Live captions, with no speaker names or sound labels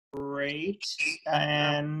Great.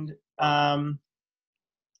 And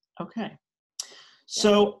okay.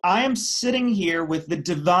 So I am sitting here with the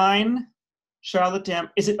divine Charlotte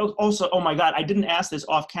Is it also, oh my God, I didn't ask this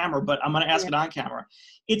off camera, but I'm going to ask it on camera.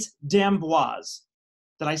 It's D'Amboise.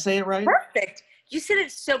 Did I say it right? Perfect. You said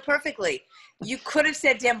it so perfectly. You could have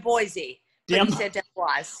said D'Amboise, but you said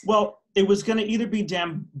D'Amboise. Well, it was going to either be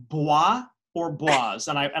D'Amboise or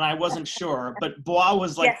Boise, and I wasn't sure, but Bois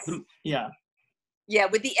was like, yes. Yeah,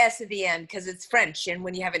 with the S at the end, because it's French, and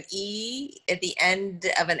when you have an E at the end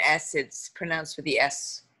of an S, it's pronounced with the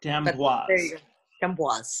S. D'Amboise. There you go.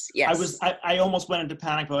 D'Amboise, yes. I almost went into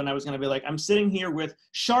panic mode, and I was going to be like, I'm sitting here with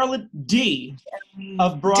Charlotte D.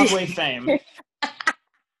 of Broadway fame.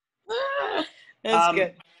 That's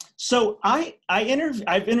good. So I've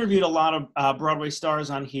interviewed a lot of Broadway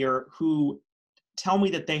stars on here who tell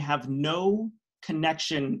me that they have no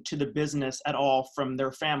connection to the business at all from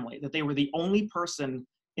their family, that they were the only person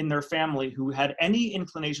in their family who had any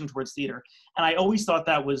inclination towards theater. And I always thought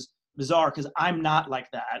that was bizarre because I'm not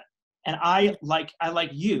like that. And I like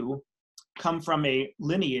you, come from a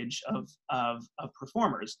lineage of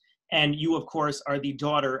performers. And you, of course, are the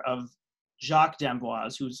daughter of Jacques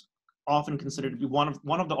D'Amboise, who's often considered to be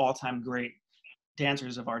one of the all-time great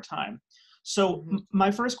dancers of our time. So my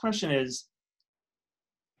first question is,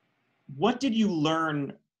 what did you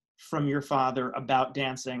learn from your father about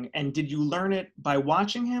dancing? And did you learn it by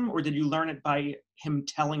watching him, or did you learn it by him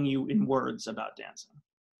telling you in words about dancing?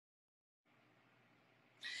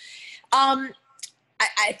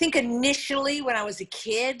 I think initially when I was a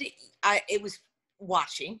kid, it was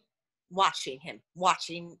watching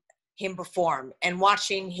him perform and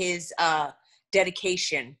watching his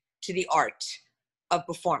dedication to the art of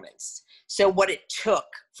performance. So what it took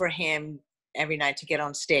for him every night to get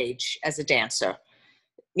on stage as a dancer,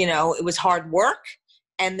 it was hard work,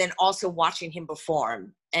 and then also watching him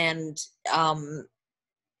perform. And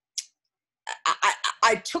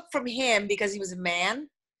I took from him, because he was a man,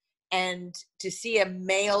 and to see a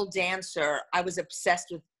male dancer, I was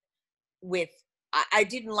obsessed with I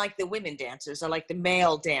didn't like the women dancers. I liked the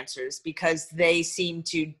male dancers because they seemed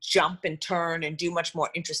to jump and turn and do much more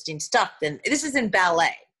interesting stuff than, this is in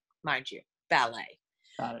ballet, mind you, ballet.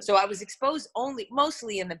 Got it. So I was exposed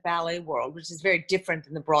mostly in the ballet world, which is very different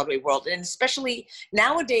than the Broadway world. And especially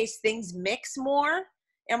nowadays, things mix more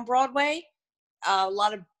in Broadway. A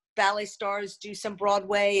lot of ballet stars do some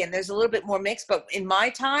Broadway, and there's a little bit more mix. But in my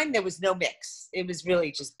time, there was no mix. It was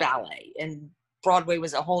really just ballet, and Broadway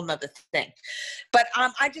was a whole nother thing. But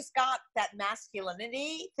I just got that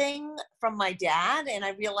masculinity thing from my dad, and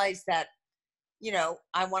I realized that,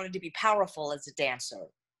 I wanted to be powerful as a dancer,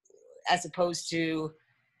 as opposed to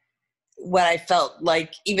what I felt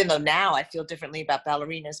like, even though now I feel differently about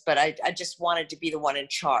ballerinas, but I just wanted to be the one in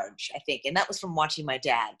charge, I think. And that was from watching my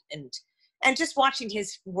dad and just watching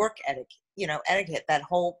his work etiquette,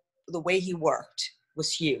 the way he worked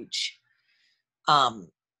was huge.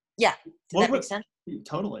 Yeah. Does that make sense?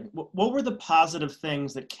 Totally. What were the positive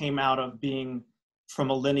things that came out of being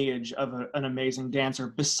from a lineage of an amazing dancer,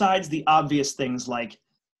 besides the obvious things like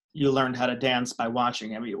you learned how to dance by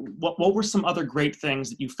watching? I mean, what were some other great things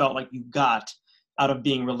that you felt like you got out of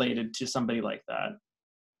being related to somebody like that?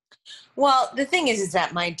 Well, the thing is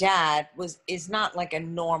that my dad is not like a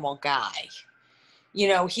normal guy.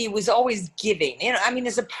 He was always giving.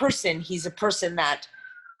 As a person, he's a person that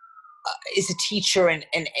is a teacher, and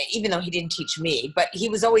even though he didn't teach me, but he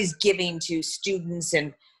was always giving to students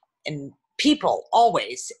and people,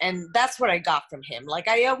 always. And that's what I got from him. Like,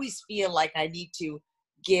 I always feel like I need to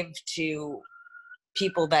give to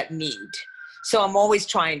people that need. So I'm always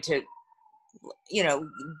trying to,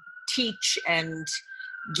 teach and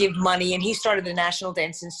give money. And he started the National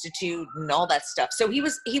Dance Institute and all that stuff. So he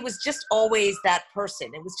was just always that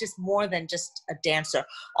person. It was just more than just a dancer.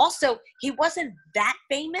 Also, he wasn't that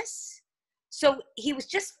famous. So he was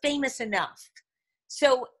just famous enough.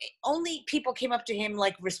 So only people came up to him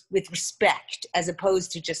like with respect, as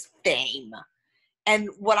opposed to just fame. And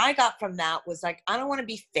what I got from that was like, I don't want to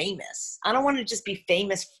be famous. I don't want to just be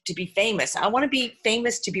famous to be famous. I want to be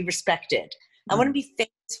famous to be respected. I want to be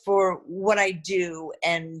famous for what I do,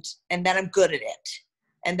 and that I'm good at it,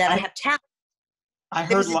 and that I have talent.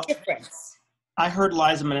 There's a difference. I heard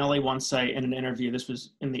Liza Minnelli once say in an interview, this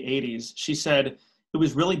was in the 80s, she said it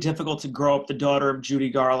was really difficult to grow up the daughter of Judy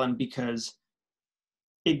Garland because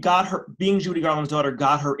being Judy Garland's daughter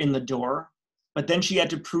got her in the door, but then she had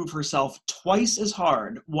to prove herself twice as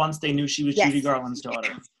hard once they knew she was Judy Garland's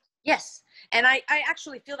daughter. Yes. And I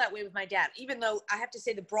actually feel that way with my dad, even though I have to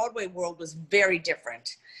say the Broadway world was very different.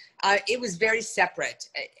 It was very separate.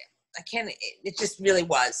 it just really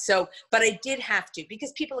was. So, but I did have to,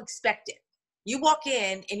 because people expect it. You walk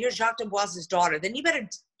in and you're Jacques Dubois's daughter, then you better,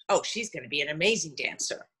 oh, she's going to be an amazing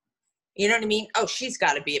dancer. You know what I mean? Oh, she's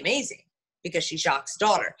got to be amazing because she's Jacques'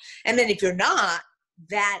 daughter. And then if you're not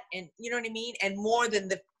that, and you know what I mean? And more than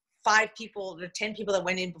the 5 people, the 10 people that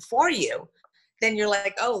went in before you, then you're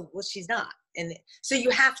like, oh, well, she's not. And so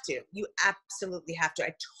you absolutely have to.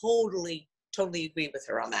 I totally agree with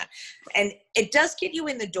her on that. And it does get you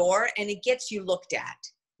in the door, and it gets you looked at,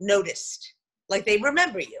 noticed. Like they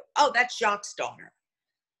remember you. Oh, that's Jacques' daughter.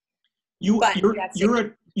 You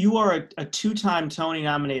are a 2-time Tony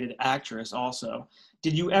nominated actress also.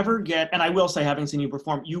 Did you ever get, and I will say, having seen you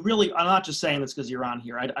perform, you really, I'm not just saying this because you're on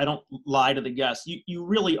here. I don't lie to the guests. You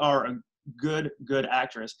really are a good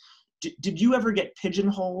actress. Did you ever get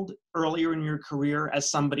pigeonholed earlier in your career as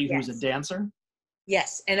somebody who's a dancer?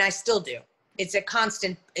 Yes, and I still do. It's a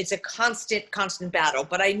constant battle.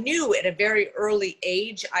 But I knew at a very early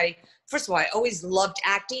age, first of all, I always loved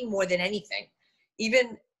acting more than anything,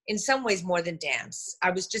 even in some ways more than dance. I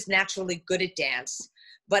was just naturally good at dance,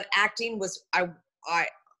 but acting was, I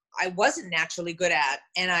wasn't naturally good at,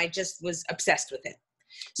 and I just was obsessed with it.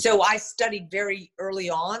 So I studied very early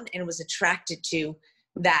on and was attracted to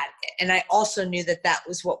that. And I also knew that that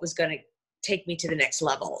was what was going to take me to the next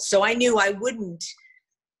level. So I knew I wouldn't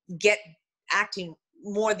get acting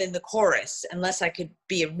more than the chorus unless I could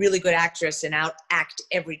be a really good actress and out act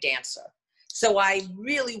every dancer. So I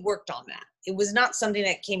really worked on that. It was not something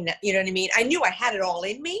that came, you know what I mean? I knew I had it all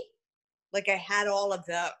in me. Like I had all of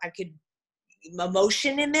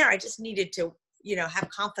emotion in there. I just needed to, have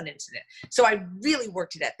confidence in it. So I really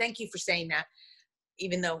worked at it. Thank you for saying that,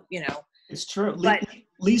 even though, It's true. But,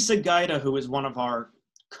 Lisa Gaida, who is one of our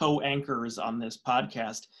co-anchors on this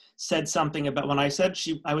podcast, said something about, when I said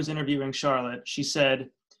I was interviewing Charlotte, she said,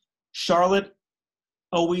 Charlotte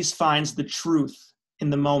always finds the truth in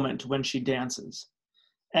the moment when she dances.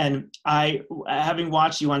 And having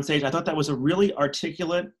watched you on stage, I thought that was a really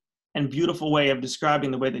articulate and beautiful way of describing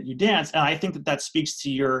the way that you dance. And I think that speaks to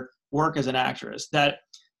your work as an actress, that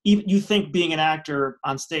you think being an actor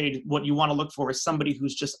on stage, what you want to look for is somebody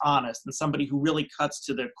who's just honest and somebody who really cuts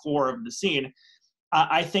to the core of the scene.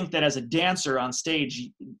 I think that as a dancer on stage,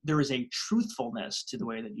 there is a truthfulness to the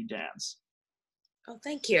way that you dance. Oh,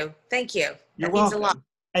 thank you. Thank you. You're welcome. Means a lot.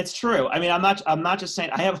 It's true. I mean, I'm not just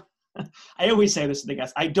saying, I always say this to the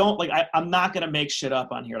guests. I'm not going to make shit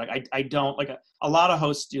up on here. Like I don't, like a lot of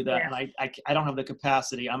hosts do that. Yeah. And I don't have the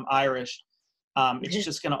capacity. I'm Irish. It's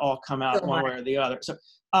just going to all come out one way or the other. So,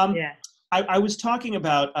 I was talking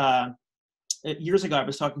about, years ago, I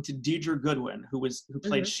was talking to Deidre Goodwin, who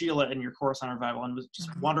played Sheila in your Chorus on Revival, and was just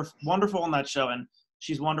wonderful in that show. And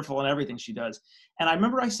she's wonderful in everything she does. And I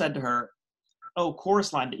remember I said to her, oh,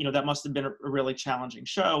 Chorus Line, that must have been a really challenging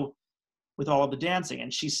show with all of the dancing.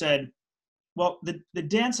 And she said, well, the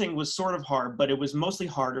dancing was sort of hard, but it was mostly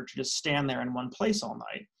harder to just stand there in one place all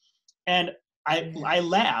night. And I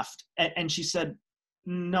laughed, and she said,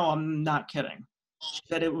 no, I'm not kidding. She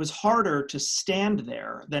said it was harder to stand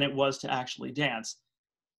there than it was to actually dance.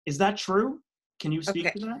 Is that true? Can you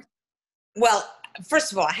speak to that? Well,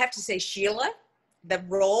 first of all, I have to say Sheila, the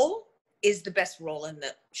role is the best role in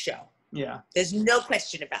the show. Yeah. There's no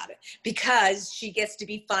question about it, because she gets to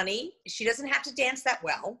be funny. She doesn't have to dance that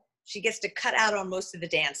well. She gets to cut out on most of the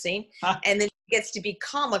dancing, and then she gets to be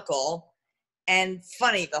comical and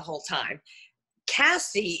funny the whole time.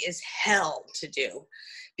 Cassie is hell to do,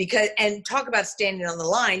 and talk about standing on the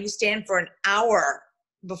line. You stand for an hour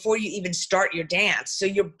before you even start your dance. So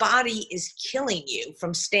your body is killing you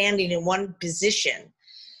from standing in one position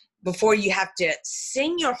before you have to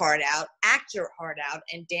sing your heart out, act your heart out,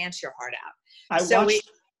 and dance your heart out.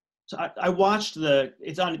 I watched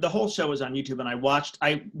the whole show is on YouTube, and I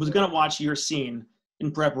was going to watch your scene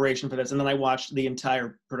in preparation for this, and then I watched the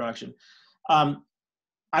entire production.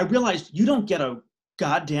 I realized you don't get a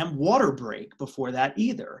goddamn water break before that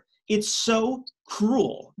either. It's so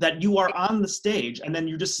cruel that you are on the stage and then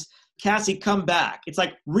you just, Cassie, come back. It's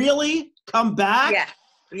like, really? Come back?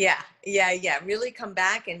 Yeah. Really come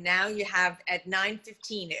back. And now you have at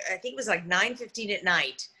 9:15, I think it was like 9:15 at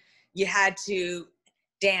night, you had to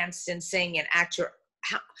dance and sing and act your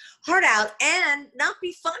heart out and not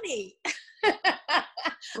be funny. I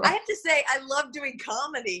have to say, I love doing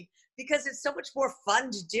comedy because it's so much more fun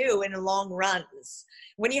to do in long runs.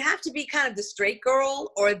 When you have to be kind of the straight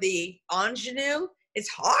girl or the ingenue, it's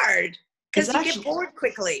hard because you get bored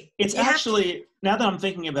quickly. It's actually, now that I'm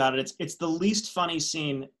thinking about it, it's the least funny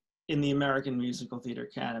scene in the American musical theater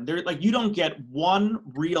canon. You don't get one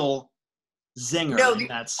real zinger No, in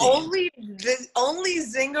that scene. the only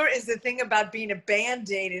zinger is the thing about being a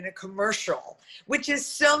Band-Aid in a commercial, which is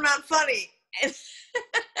so not funny.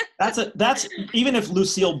 That's even if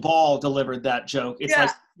Lucille Ball delivered that joke, it's like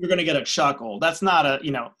Yeah, you're gonna get a chuckle. That's not a,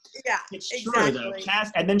 you know. yeah, It's true though.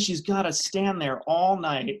 exactly. And then she's got to stand there all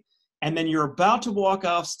night, and then you're about to walk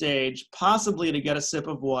off stage, possibly to get a sip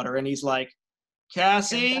of water, and he's like, Come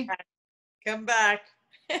 "Cassie." back. Come back.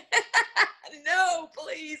 No,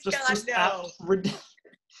 please, God, Just no.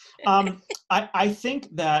 I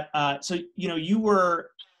think that so you know you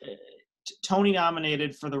were Tony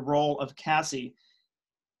nominated for the role of Cassie.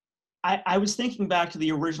 I was thinking back to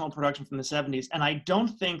the original production from the 70s, and I don't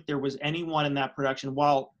think there was anyone in that production,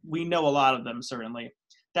 while we know a lot of them certainly,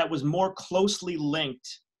 that was more closely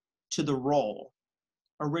linked to the role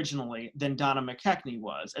originally than Donna McKechnie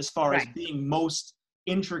was, as far as Right. being most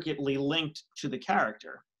intricately linked to the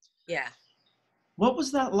character. Yeah. What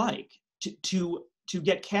was that like to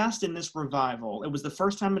get cast in this revival? It was the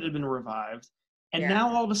first time it had been revived, and Yeah.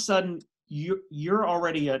 now all of a sudden you're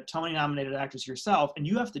already a Tony nominated actress yourself, and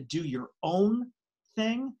you have to do your own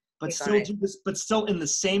thing, but Take on still it. do this, but still in the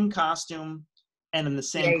same costume and in the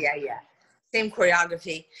Yeah, same. yeah. Same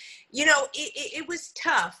choreography. You know, it was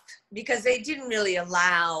tough because they didn't really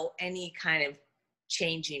allow any kind of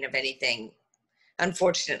changing of anything,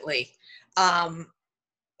 unfortunately. And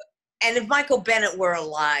if Michael Bennett were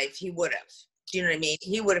alive, he would have. Do you know what I mean?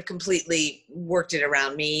 He would have completely worked it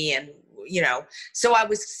around me, and you know. So I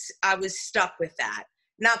was stuck with that.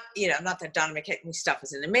 Not that Donna McKechnie stuff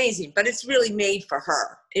isn't amazing, but it's really made for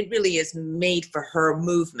her. It really is made for her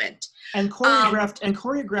movement. And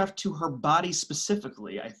choreographed to her body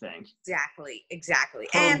specifically, I think. Exactly.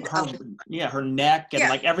 Her And her neck and yeah,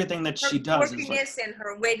 like everything that her she does is like. quirkiness and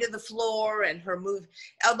her way to the floor and her move,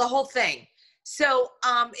 the whole thing. So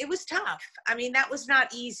it was tough. I mean, that was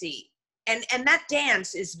not easy. And that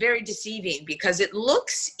dance is very deceiving because it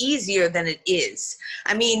looks easier than it is.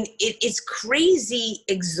 I mean, it's crazy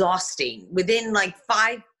exhausting. Within like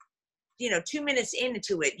 2 minutes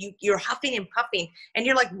into it, you're huffing and puffing, and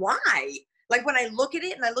you're like, why? Like when I look at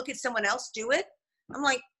it and I look at someone else do it, I'm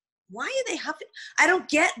like, why are they huffing? I don't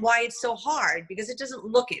get why it's so hard because it doesn't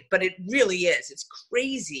look it, but it really is. It's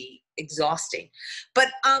crazy exhausting. But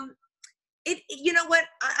you know what?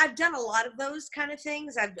 I've done a lot of those kind of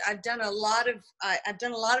things. I've done a lot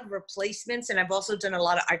of replacements, and I've also done a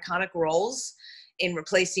lot of iconic roles in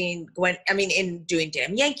replacing Gwen. I mean, in doing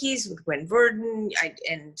Damn Yankees with Gwen Verdon,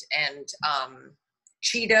 and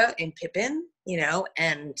Cheetah in Pippin, you know,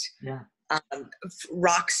 and Yeah.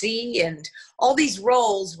 Roxy, and all these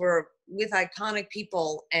roles were with iconic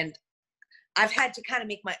people, and I've had to kind of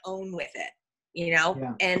make my own with it, you know,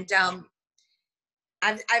 Yeah. and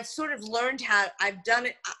I've sort of learned how I've done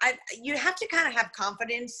it. You have to kind of have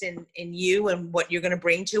confidence in you and what you're going to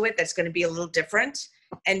bring to it. That's going to be a little different,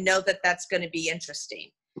 and know that that's going to be interesting.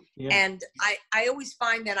 Yeah. And I always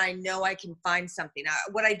find that I know I can find something.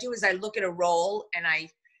 What I do is I look at a role and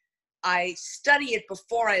I study it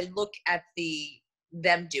before I look at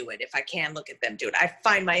them do it. If I can look at them do it, I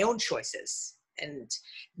find my own choices. And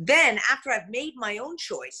then after I've made my own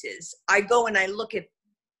choices, I go and I look at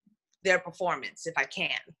their performance if I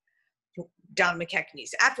can. Don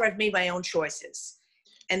McKechnie's, after I've made my own choices.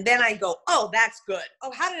 And then I go, oh, that's good.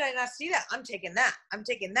 Oh, how did I not see that? I'm taking that. I'm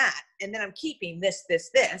taking that. And then I'm keeping this.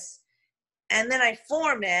 And then I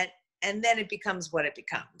form it, and then it becomes what it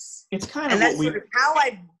becomes. It's kind of and what that's sort of how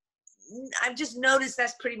I've just noticed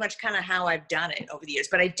that's pretty much kind of how I've done it over the years.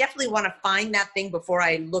 But I definitely want to find that thing before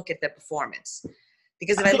I look at the performance.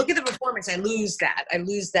 Because if I look at the performance, I lose that. I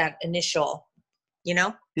lose that initial,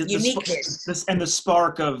 uniqueness. And the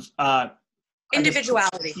spark of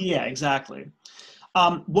Individuality. Yeah, exactly.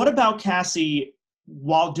 What about Cassie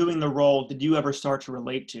while doing the role did you ever start to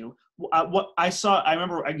relate to? I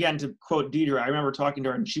remember, again, to quote Deidre, I remember talking to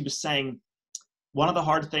her and she was saying one of the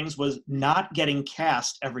hard things was not getting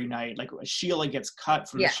cast every night. Like Sheila gets cut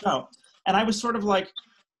from the show. And I was sort of like,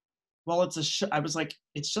 well, it's a show. I was like,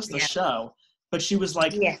 it's just a show. But she was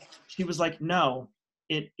like, no,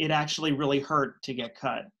 it actually really hurt to get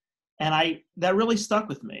cut. And that really stuck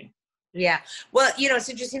with me. Yeah. Well, it's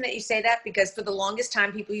interesting that you say that because for the longest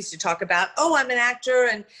time, people used to talk about, oh, I'm an actor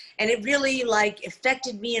and it really like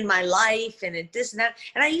affected me in my life and this and that.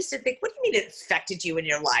 And I used to think, what do you mean it affected you in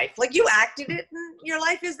your life? Like you acted it and your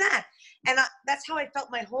life is that. And that's how I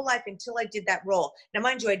felt my whole life until I did that role. Now,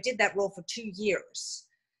 mind you, I did that role for 2 years.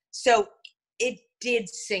 So it did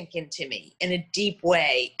sink into me in a deep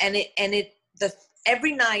way. And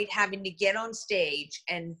every night having to get on stage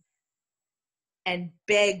and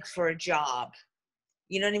beg for a job,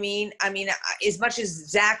 You know what I mean? I mean, as much as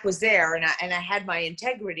Zach was there and I had my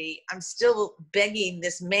integrity, I'm still begging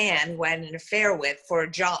this man who I had an affair with for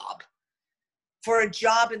a job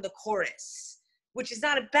in the chorus, which is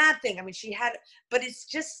not a bad thing. I mean, but it's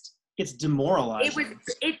just, it's demoralizing.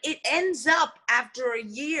 It ends up after a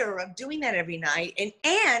year of doing that every night,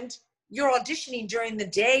 and you're auditioning during the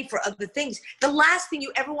day for other things. The last thing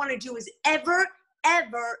you ever want to do is ever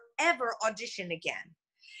audition again.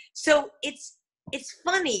 So it's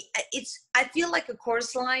funny. I feel like A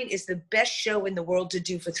Chorus Line is the best show in the world to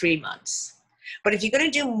do for 3 months. But if you're going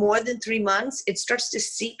to do more than 3 months, it starts to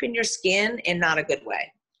seep in your skin in not a good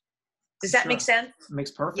way. Does that make sense? It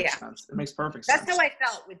makes perfect sense. It makes perfect sense. That's how I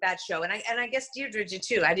felt with that show. And I guess Deirdre did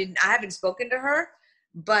too. I haven't spoken to her,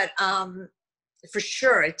 but for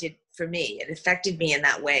sure it did for me. It affected me in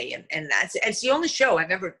that way. And it's the only show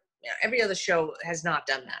I've ever, every other show has not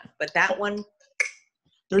done that. But that one,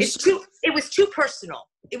 it was too personal.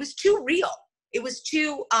 It was too real. It was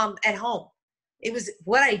too at home. It was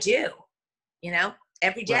what I do,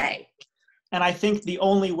 every day. Right. And I think the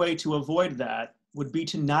only way to avoid that would be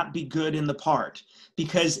to not be good in the part,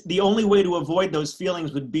 because the only way to avoid those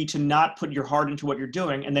feelings would be to not put your heart into what you're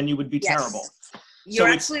doing, and then you would be terrible. You're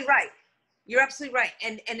absolutely right. You're absolutely right.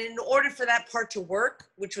 And in order for that part to work,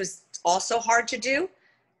 which was also hard to do,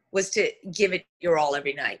 was to give it your all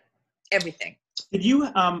every night, everything. Did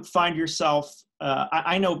you find yourself,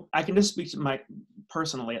 I know, I can just speak to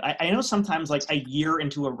personally, I know sometimes like a year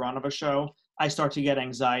into a run of a show, I start to get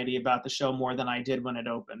anxiety about the show more than I did when it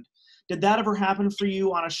opened. Did that ever happen for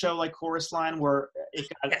you on a show like Chorus Line where it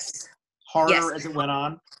got harder as it went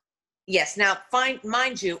on? Yes. Now,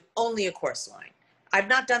 mind you, only A Chorus Line. I've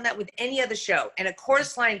not done that with any other show. And A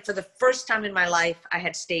Chorus Line, for the first time in my life, I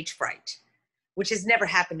had stage fright, which has never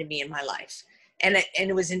happened to me in my life. And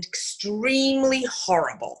it was extremely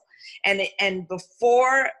horrible. And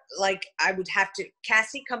before, like, I would have to,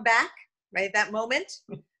 Cassie come back, right at that moment,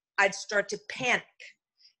 I'd start to panic.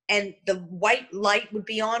 And the white light would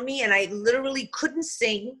be on me, and I literally couldn't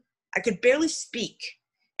sing. I could barely speak.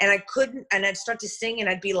 And I'd start to sing, and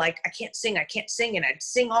I'd be like, I can't sing. And I'd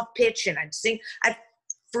sing off pitch, and I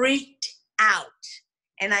freaked out.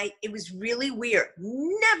 And it was really weird.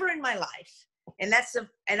 Never in my life. And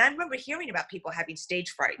I remember hearing about people having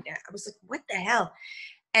stage fright. And I was like, what the hell?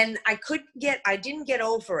 And I didn't get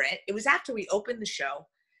over it. It was after we opened the show.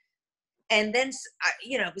 And then,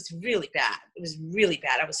 it was really bad. It was really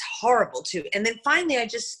bad. I was horrible too. And then finally I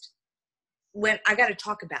just went, I got to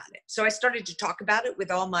talk about it. So I started to talk about it with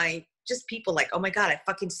all my just people like, oh my God, I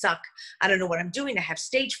fucking suck. I don't know what I'm doing. I have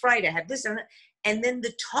stage fright. I have this and that. And then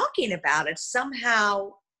the talking about it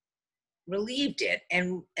somehow relieved it.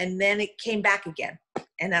 And then it came back again.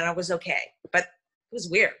 And then I was okay. But it was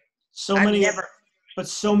weird. So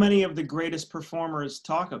many of the greatest performers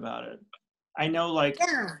talk about it. I know, like,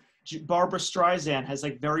 Barbara Streisand has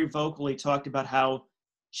like very vocally talked about how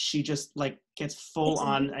she just like gets full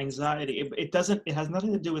on anxiety. It has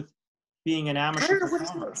nothing to do with being an amateur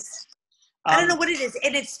performer. I don't know what it is.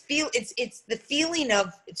 And it's the feeling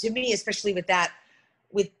of, to me, especially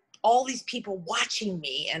with all these people watching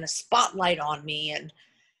me and a spotlight on me and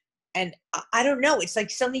I don't know, it's like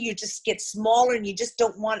something you just get smaller and you just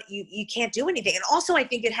don't want, you can't do anything. And also I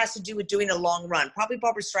think it has to do with doing a long run. Probably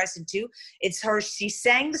Barbara Streisand too. It's her, she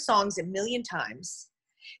sang the songs a million times.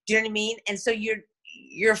 Do you know what I mean? And so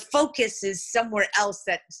your focus is somewhere else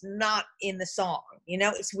that's not in the song.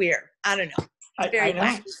 It's weird. I don't know. I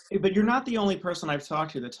know, but you're not the only person I've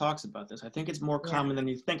talked to that talks about this. I think it's more common than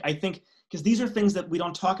you think. I think because these are things that we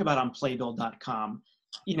don't talk about on playbill.com.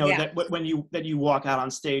 That you walk out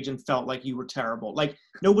on stage and felt like you were terrible. Like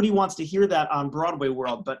nobody wants to hear that on Broadway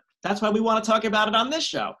world, but that's why we want to talk about it on this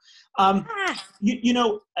show.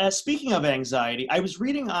 Speaking of anxiety, I was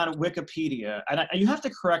reading on Wikipedia, and you have to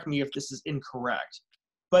correct me if this is incorrect,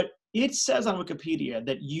 but it says on Wikipedia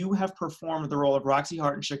that you have performed the role of Roxy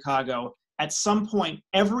Hart in Chicago at some point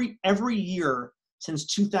every year since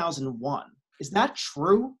 2001. Is that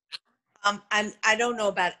true? I don't know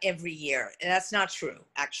about every year. That's not true,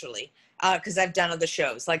 actually, because I've done other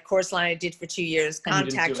shows. Like Chorus Line I did for 2 years.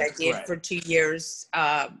 Contact I did for 2 years.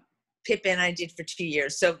 Pippin I did for 2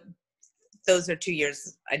 years. So those are 2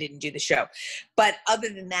 years I didn't do the show. But other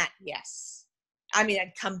than that, yes. I mean,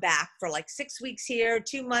 I'd come back for like 6 weeks here,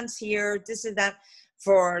 2 months here, this and that,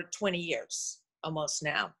 for 20 years almost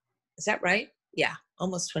now. Is that right? Yeah,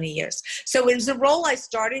 almost 20 years. So it was a role I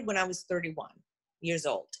started when I was 31 years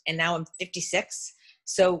old, and now I'm 56.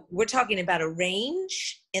 So we're talking about a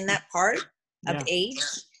range in that part of age.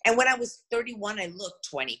 And when I was 31, I looked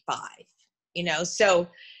 25, so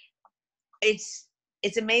it's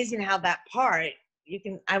amazing how that part,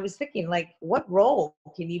 I was thinking, like, what role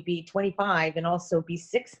can you be 25 and also be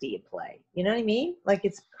 60 and play? You know what I mean? Like,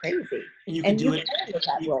 it's crazy. And you can And do you it. can with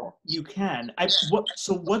that role. You can.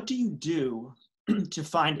 So what do you do to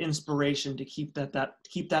find inspiration to keep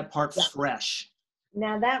that part fresh?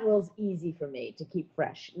 Now that role's easy for me to keep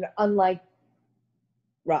fresh, unlike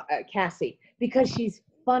Cassie, because she's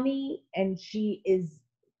funny and she is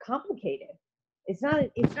complicated. It's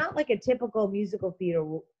not like a typical musical theater.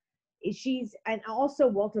 And also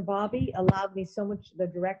Walter Bobby the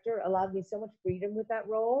director allowed me so much freedom with that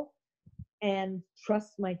role and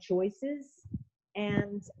trust my choices.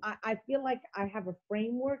 And I feel like I have a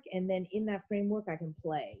framework, and then in that framework I can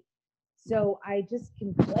play. So I just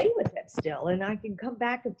can play with it still, and I can come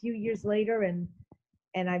back a few years later and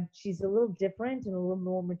she's a little different and a little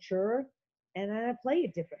more mature, and I play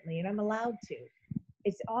it differently, and I'm allowed to.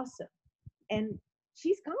 It's awesome. And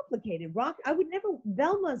she's complicated.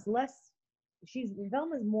 Velma's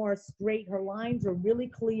more straight. Her lines are really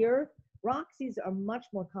clear. Roxy's are much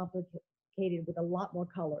more complicated with a lot more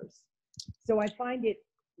colors. So I find it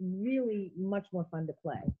really much more fun to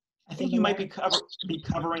play. I think you might be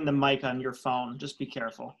covering the mic on your phone. Just be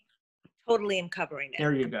careful. Totally am covering it.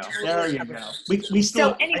 There you go. Totally there you go. We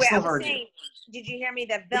still. So anyway, I was heard saying, you. Did you hear me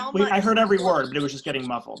that Velma? I heard every word, but it was just getting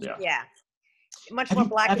muffled. Yeah. Yeah. Much more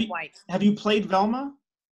black and white. Have you played Velma?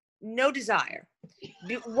 No desire.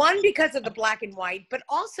 One, because of the black and white, but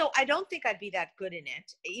also I don't think I'd be that good in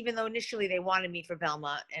it, even though initially they wanted me for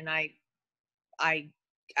Velma, and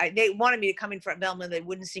they wanted me to come in for Velma. They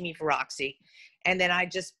wouldn't see me for Roxy. And then I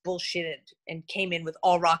just bullshitted and came in with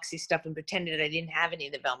all Roxy stuff and pretended I didn't have any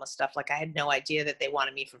of the Velma stuff. Like I had no idea that they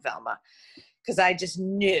wanted me for Velma, because I just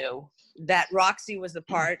knew that Roxy was the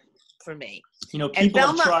part for me. You know,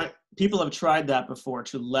 people have tried that before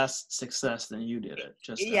to less success than you did it.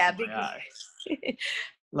 Just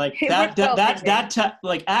like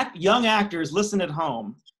young actors, listen at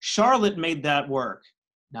home. Charlotte made that work.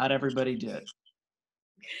 Not everybody did.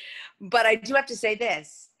 But I do have to say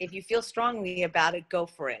this: if you feel strongly about it, go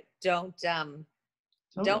for it. Don't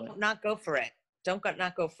not go for it. Don't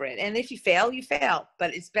not go for it. And if you fail, you fail.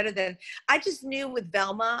 But it's better than. I just knew with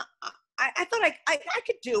Velma, I thought I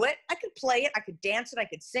could do it. I could play it. I could dance it. I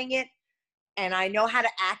could sing it, and I know how to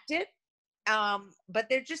act it. But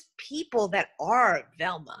they're just people that are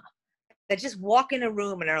Velma, that just walk in a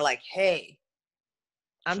room and are like, "Hey,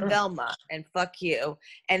 I'm sure. Velma, and fuck you."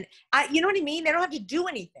 And you know what I mean? They don't have to do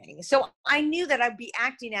anything. So I knew that I'd be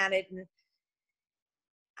acting at it, and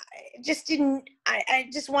I just didn't. I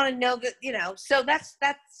just want to know that, you know. So that's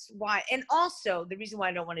why. And also the reason why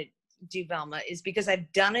I don't want to do Velma is because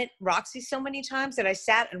I've done it Roxy so many times that I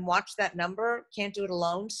sat and watched that number, Can't Do It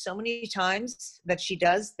Alone, so many times that she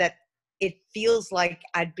does, that it feels like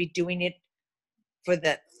I'd be doing it for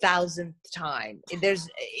the 1,000th time. You know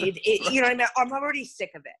what I mean? I'm already sick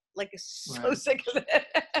of it. Like, so sick of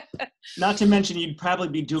it. Not to mention, you'd probably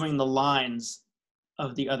be doing the lines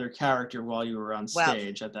of the other character while you were on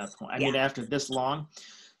stage at that point. I mean, after this long.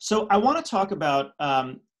 So I want to talk about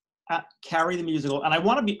Carrie the musical, and I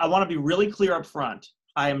want to be really clear up front.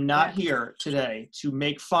 I am not here today to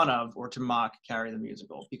make fun of or to mock Carrie the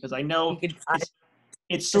musical, because I know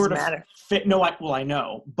it's sort of fit. No, I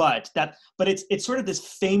know, but it's sort of this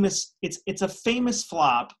famous. It's a famous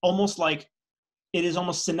flop, almost like it is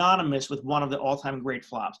almost synonymous with one of the all-time great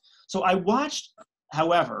flops. So I watched,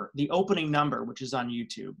 however, the opening number, which is on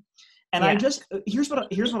YouTube, and here's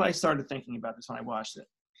what I started thinking about this when I watched it.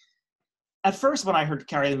 At first, when I heard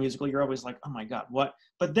Carrie the musical, you're always like, oh my God, what?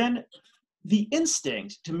 But then the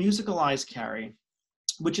instinct to musicalize Carrie,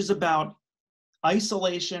 which is about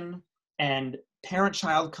isolation and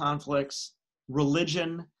parent-child conflicts,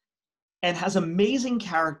 religion, and has amazing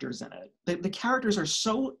characters in it. The characters are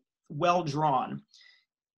so well drawn.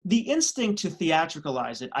 The instinct to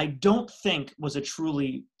theatricalize it, I don't think, was a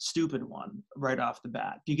truly stupid one right off the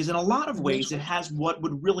bat, because in a lot of ways it has what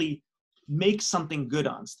would really make something good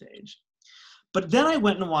on stage. But then I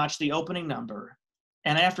went and watched the opening number,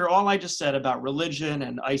 and after all I just said about religion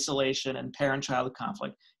and isolation and parent-child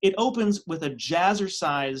conflict, it opens with a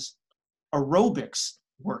jazzercise aerobics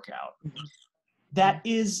workout that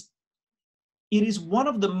is one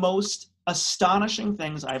of the most astonishing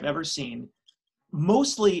things I've ever seen.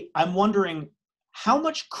 Mostly, I'm wondering how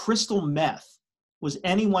much crystal meth was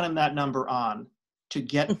anyone in that number on to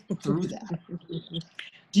get through that.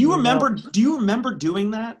 Do you remember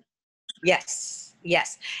doing that? Yes.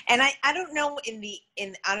 And I don't know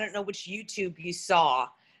I don't know which YouTube you saw,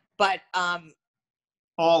 but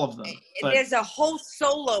all of them. There's a whole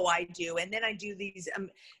solo I do, and then I do these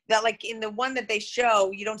that, like, in the one that they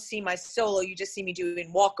show, you don't see my solo, you just see me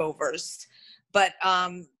doing walkovers. But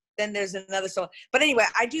then there's another solo. But anyway,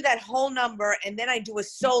 I do that whole number, and then I do a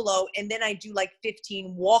solo, and then I do like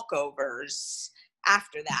 15 walkovers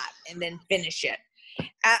after that, and then finish it.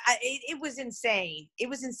 It was insane. It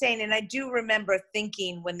was insane. And I do remember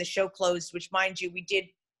thinking when the show closed, which mind you, we did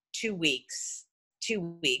 2 weeks,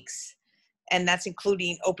 and that's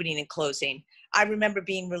including opening and closing. I remember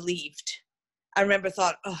being relieved. I remember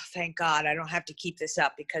thought, oh, thank God I don't have to keep this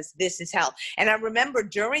up because this is hell. And I remember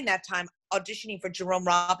during that time auditioning for Jerome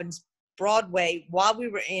Robbins' Broadway while we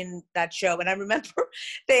were in that show. And I remember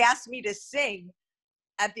they asked me to sing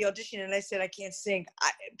at the audition, and I said, I can't sing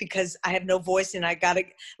because I have no voice, and I gotta,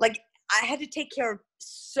 like, I had to take care of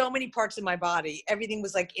so many parts of my body. Everything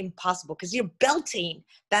was like impossible because you're belting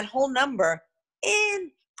that whole number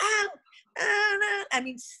in, out, I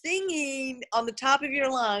mean, singing on the top of your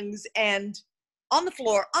lungs and on the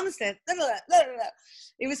floor, on the stand.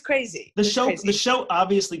 It was crazy. The show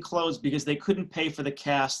obviously closed because they couldn't pay for the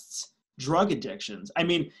cast's drug addictions. I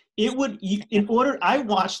mean, I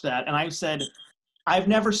watched that and I said, I've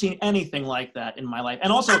never seen anything like that in my life.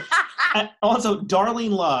 And also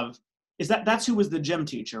Darlene Love, that's who was the gym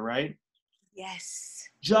teacher, right? Yes.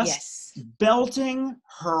 Just belting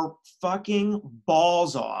her fucking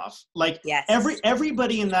balls off. Like, yes.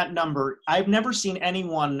 Everybody in that number, I've never seen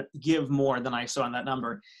anyone give more than I saw in that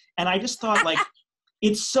number. And I just thought, like,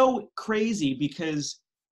 it's so crazy because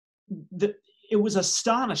it was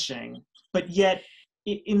astonishing, but yet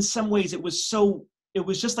in some ways it was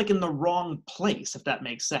just like in the wrong place, if that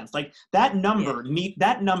makes sense. Like that number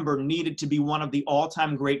needed to be one of the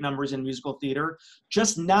all-time great numbers in musical theater,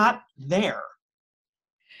 just not there.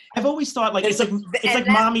 I've always thought like it's like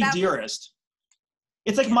Mommy Dearest.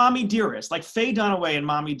 It's like Mommy Dearest. Like Faye Dunaway in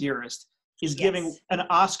Mommy Dearest is giving an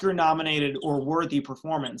Oscar-nominated or worthy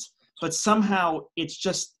performance, but somehow it's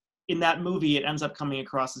just in that movie it ends up coming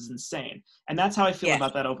across as insane. And that's how I feel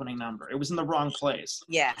about that opening number. It was in the wrong place.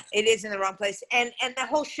 Yeah, it is in the wrong place. And the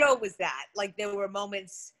whole show was that. Like there were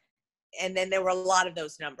moments, and then there were a lot of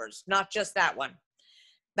those numbers, not just that one.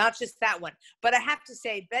 But I have to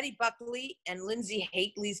say, Betty Buckley and Lindsay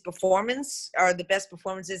Haley's performance are the best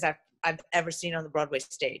performances I've ever seen on the Broadway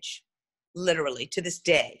stage, literally, to this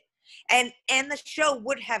day. And the show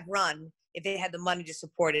would have run if they had the money to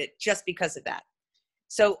support it just because of that.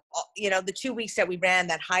 So, the 2 weeks that we ran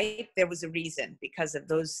that hype, there was a reason because of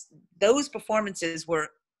those performances were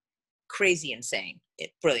crazy, insane,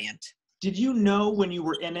 brilliant. Did you know when you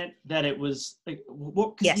were in it that it was like,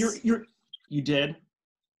 yes. You did?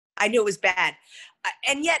 I knew it was bad.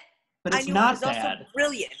 And yet, but it's I knew not it was bad. Also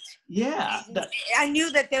brilliant. Yeah. I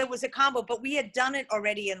knew that there was a combo, but we had done it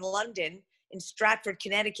already in London, in Stratford,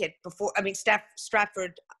 Connecticut,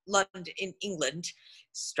 Stratford, London, in England,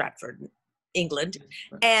 Stratford, England,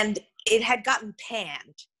 and it had gotten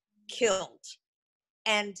panned, killed,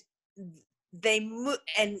 and they moved,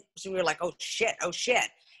 and so we were like, oh shit,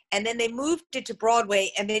 and then they moved it to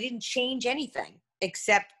Broadway, and they didn't change anything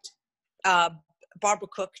except Barbara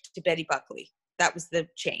Cook to Betty Buckley. That was the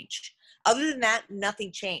change. Other than that,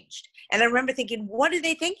 nothing changed. And I remember thinking, what are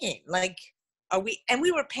they thinking? Like,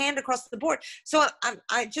 we were panned across the board. So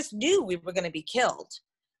I just knew we were going to be killed.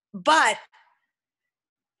 But,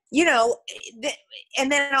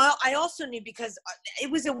 and then I also knew because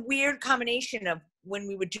it was a weird combination of when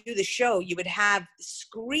we would do the show, you would have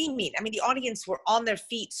screaming. I mean, the audience were on their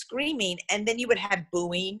feet screaming, and then you would have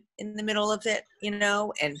booing in the middle of it, and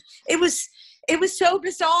it was so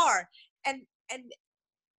bizarre. And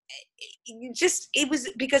it was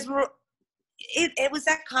because it was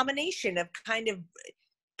that combination of kind of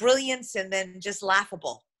brilliance and then just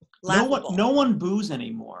laughable. No one boos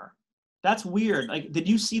anymore. That's weird. Like, did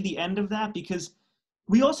you see the end of that? Because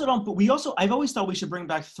I've always thought we should bring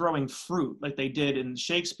back throwing fruit like they did in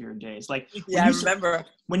Shakespeare days. Like, I remember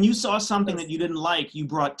when you saw something that you didn't like, you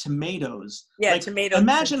brought tomatoes. Yeah, like, tomatoes.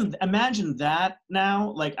 Imagine that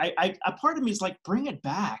now. Like, a part of me is like, bring it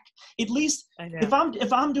back. At least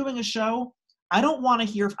if I'm doing a show, I don't want to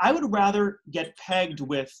hear. I would rather get pegged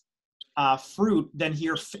with fruit than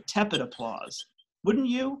hear tepid applause. Wouldn't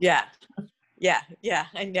you? Yeah. Yeah,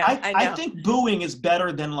 I know. I think booing is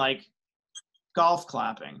better than like golf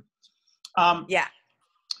clapping. Yeah,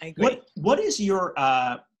 I agree. What is your?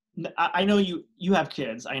 I know you have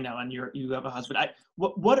kids. I know, and you have a husband.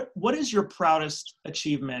 What is your proudest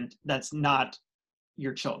achievement that's not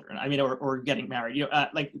your children? I mean, or getting married.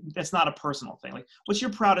 Like that's not a personal thing. Like, what's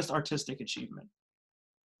your proudest artistic achievement?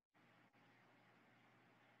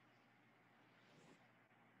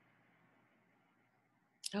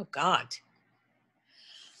 Oh God.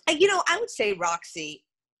 I would say Roxy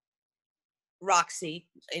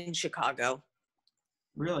in Chicago.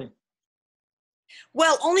 Really?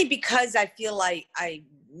 Well, only because I feel like I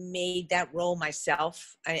made that role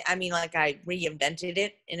myself. I mean, like I reinvented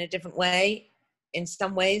it in a different way in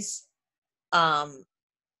some ways. Um,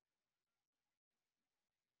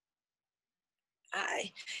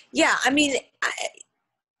 yeah, I mean,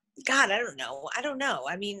 God, I don't know. I don't know.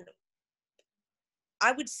 I mean,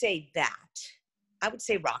 I would say that. I would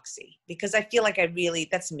say Roxy because I feel like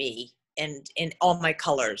that's me and in all my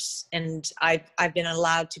colors. And I've been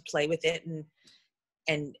allowed to play with it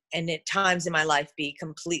and at times in my life be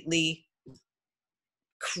completely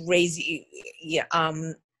crazy. Yeah. I,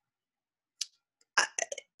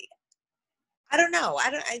 I don't know.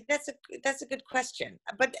 That's a good question.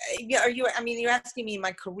 But yeah, I mean, you're asking me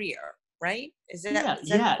my career, right? Yeah, Is that the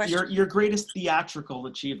yeah. question? Your greatest theatrical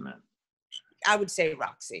achievement. I would say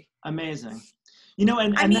Roxy. Amazing. You know, I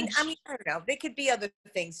and mean, that's I don't know. There could be other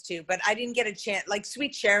things too, but I didn't get a chance. Like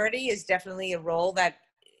Sweet Charity is definitely a role that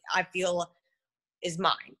I feel is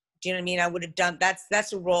mine. Do you know what I mean? I would have done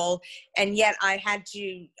that's a role, and yet I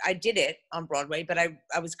did it on Broadway, but I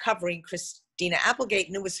was covering Christina Applegate,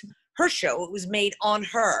 and it was her show. It was made on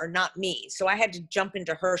her, not me. So I had to jump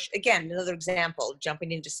into her again. Another example of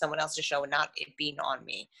jumping into someone else's show and not it being on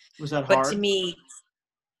me. was that But to hard? me,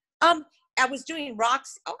 I was doing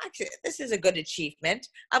Roxy. Oh, actually, this is a good achievement.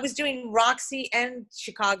 I was doing Roxy and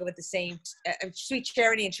Chicago at the same, Sweet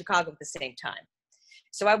Charity in Chicago at the same time.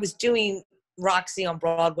 So I was doing Roxy on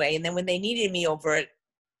Broadway, and then when they needed me over at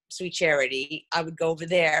Sweet Charity, I would go over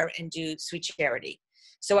there and do Sweet Charity.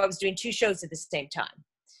 So I was doing two shows at the same time,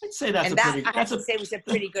 I'd say that's and a that pretty I have that's to a say was a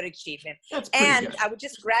pretty good achievement. that's pretty And good. I would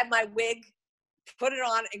just grab my wig, put it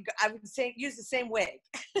on, and I would use the same wig.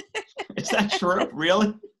 Is that true?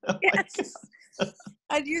 Really? Oh my Yes.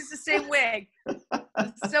 I'd use the same wig.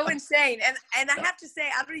 So insane. And I have to say,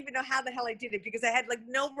 I don't even know how the hell I did it because I had like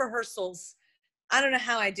no rehearsals. I don't know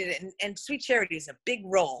how I did it. And Sweet Charity is a big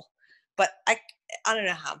role, but I don't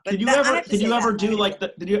know how. But did you ever do like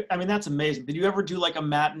I mean, that's amazing. Did you ever do like a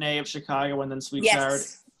matinee of Chicago and then Sweet Charity?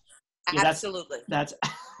 Yes, Yeah, absolutely. that's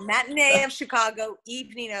Matinee of Chicago,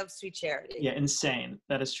 evening of Sweet Charity. yeah, insane.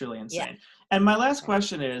 That is truly insane. Yeah. And my last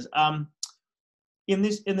question is, in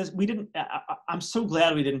this we didn't I'm so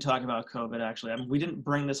glad we didn't talk about COVID actually. I mean, we didn't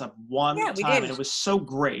bring this up one Yeah, we time did. and it was so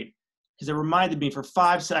great because it reminded me for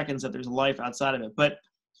 5 seconds that there's life outside of it. But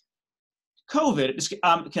COVID,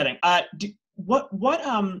 I'm kidding. What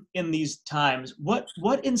in these times, what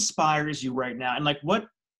inspires you right now? And like what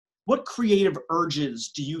creative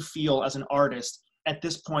urges do you feel as an artist at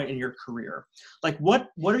this point in your career? Like what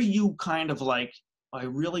are you kind of like, I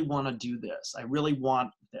really want to do this. I really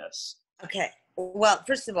want this. Okay. Well,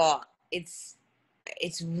 first of all, it's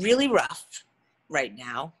really rough right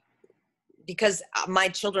now because my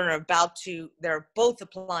children are they're both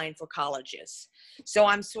applying for colleges. So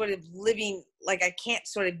I'm sort of living like I can't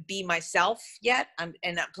sort of be myself yet.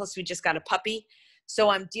 Plus we just got a puppy. So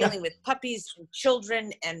I'm dealing with puppies and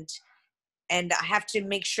children and I have to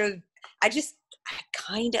make sure I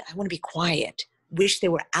want to be quiet. Wish they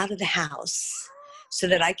were out of the house so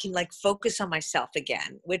that I can like focus on myself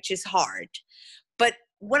again, which is hard. But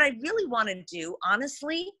what I really want to do,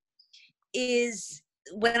 honestly, is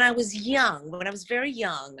when I was very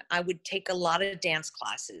young, I would take a lot of dance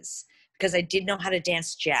classes because I did know how to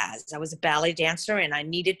dance jazz. I was a ballet dancer and I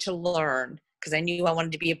needed to learn because I knew I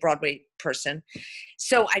wanted to be a Broadway person.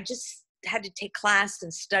 So I just had to take class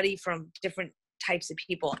and study from different types of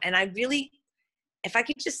people. And I really, if I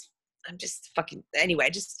could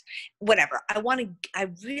whatever. I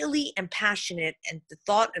really am passionate, and the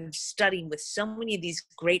thought of studying with so many of these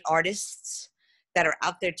great artists that are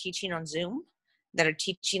out there teaching on Zoom, that are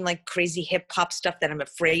teaching like crazy hip hop stuff that I'm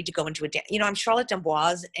afraid to go into I'm Charlotte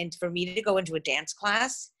D'Amboise, and for me to go into a dance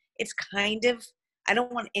class, it's kind of, I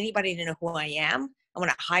don't want anybody to know who I am. I want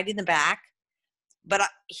to hide in the back. But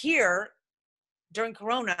here, during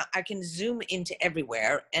Corona, I can zoom into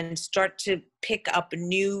everywhere and start to pick up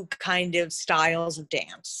new kind of styles of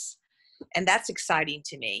dance. And that's exciting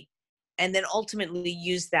to me. And then ultimately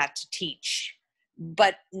use that to teach,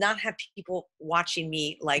 but not have people watching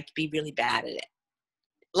me like be really bad at it.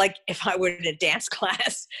 Like if I were in a dance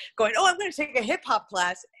class going, oh, I'm going to take a hip hop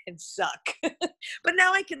class and suck. But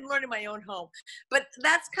now I can learn in my own home. But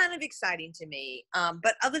that's kind of exciting to me.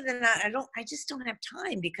 But other than that, I just don't have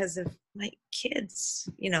time because of my kids.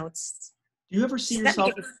 It's. Do you ever see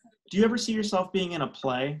yourself being in a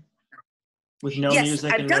play with no Yes,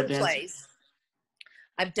 music and no dance?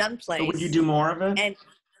 I've done plays. But would you do more of it? And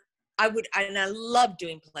I love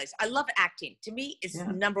doing plays. I love acting. To me, it's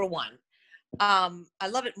number one. I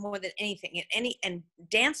love it more than anything. And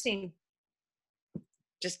dancing,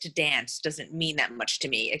 just to dance, doesn't mean that much to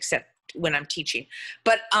me, except when I'm teaching.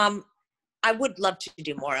 But I would love to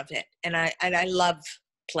do more of it, and I love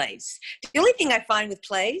plays. The only thing I find with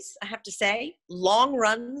plays, I have to say, long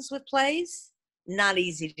runs with plays, not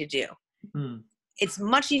easy to do. Mm. It's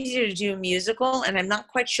much easier to do a musical, and I'm not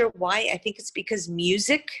quite sure why. I think it's because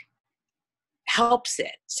music helps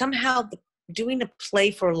it. Somehow doing a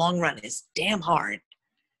play for a long run is damn hard.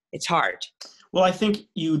 It's hard. Well, I think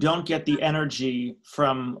you don't get the energy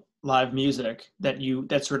from live music that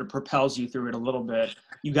sort of propels you through it a little bit.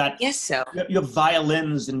 You have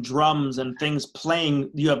violins and drums and things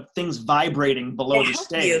playing. You have things vibrating below the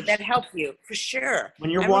stage. That help you for sure.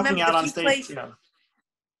 When you're walking out on stage,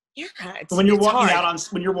 when you're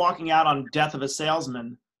walking out on Death of a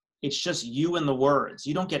Salesman, it's just you and the words.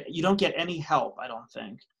 You don't get any help, I don't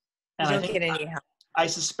think. And you don't get any help. I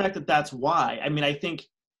suspect that that's why. I mean, I think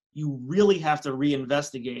you really have to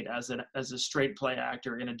reinvestigate as a straight play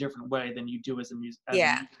actor in a different way than you do as a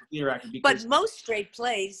theater actor. But most straight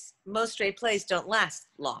plays don't last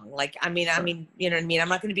long. Like, I mean, you know what I mean? I'm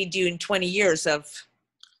not going to be doing 20 years of,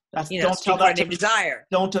 don't tell that to Desire.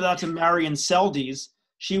 Don't tell that to Marion Seldes.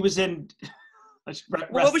 She was in.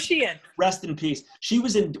 What was she in? Rest in peace. She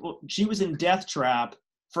was in Death Trap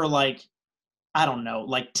for I don't know,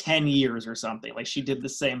 10 years or something. She did the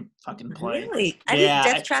same fucking play. Really? I didn't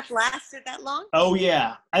Death Trap lasted that long? Oh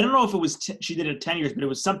yeah. I don't know if it was she did it 10 years, but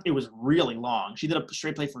it was really long. She did a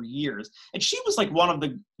straight play for years. And she was one of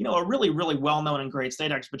the, a really, really well-known and great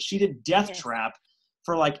stage actors, but she did Death Trap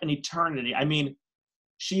for an eternity. I mean,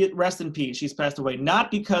 rest in peace. She's passed away,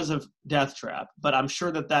 not because of Death Trap, but I'm sure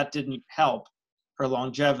that didn't help her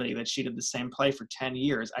longevity, that she did the same play for 10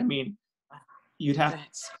 years. I mean, you'd have...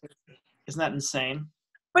 Isn't that insane?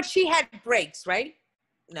 But she had breaks, right?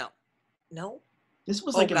 No. This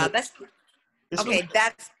was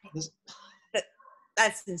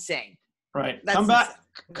that's insane. Right. That's Come back.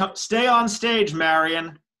 Stay on stage,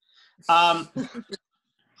 Marion.